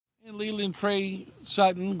Leland Trey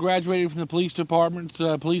Sutton graduated from the police department,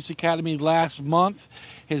 police academy last month.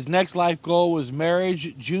 His next life goal was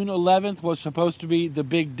marriage. June 11th was supposed to be the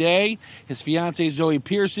big day. His fiancée, Zoe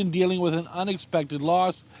Pierson, dealing with an unexpected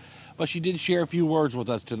loss, but she did share a few words with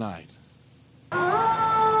us tonight.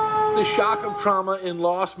 The shock of trauma and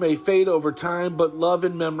loss may fade over time, but love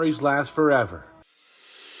and memories last forever.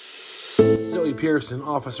 Zoe Pierson,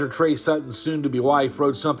 Officer Trey Sutton's soon-to-be wife,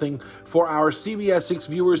 wrote something for our CBS 6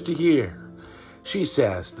 viewers to hear. She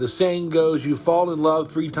says, "The saying goes, you fall in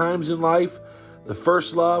love 3 times in life: the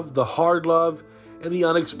first love, the hard love, and the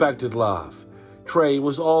unexpected love. Trey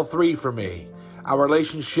was all 3 for me. Our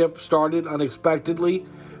relationship started unexpectedly,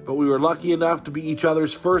 but we were lucky enough to be each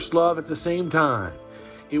other's first love at the same time.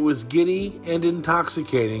 It was giddy and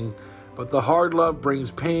intoxicating, but the hard love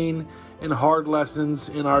brings pain, and hard lessons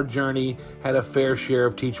in our journey had a fair share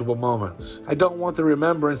of teachable moments. I don't want the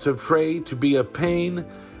remembrance of Trey to be of pain,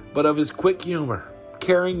 but of his quick humor,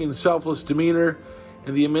 caring and selfless demeanor,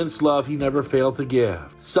 and the immense love he never failed to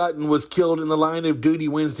give." Sutton was killed in the line of duty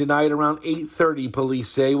Wednesday night around 8:30, police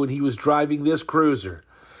say, when he was driving this cruiser.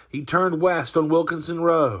 He turned west on Wilkinson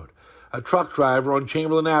Road. A truck driver on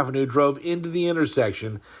Chamberlain Avenue drove into the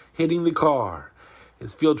intersection, hitting the car.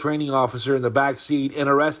 His field training officer in the back seat and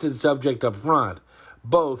arrested subject up front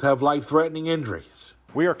both have life-threatening injuries.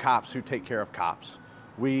 We are cops who take care of cops.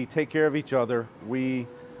 We take care of each other. We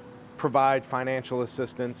provide financial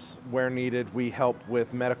assistance where needed. We help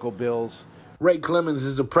with medical bills. Ray Clemens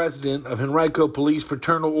is the president of Henrico Police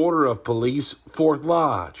Fraternal Order of Police, 4th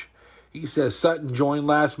Lodge. He says Sutton joined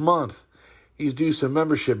last month. He's due some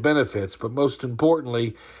membership benefits, but most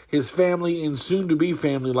importantly, his family and soon-to-be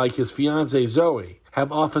family, like his fiancée Zoe,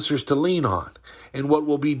 have officers to lean on in what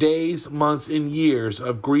will be days, months, and years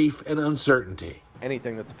of grief and uncertainty.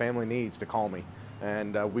 Anything that the family needs, to call me,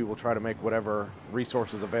 and we will try to make whatever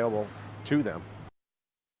resources available to them.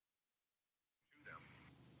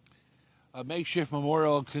 A makeshift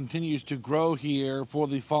memorial continues to grow here for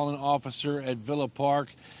the fallen officer at Villa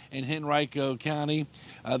Park in Henrico County.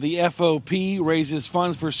 The FOP raises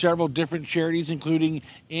funds for several different charities, including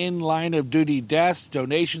in line of duty deaths.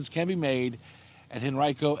 Donations can be made at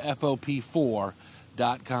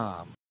henricofop4.com.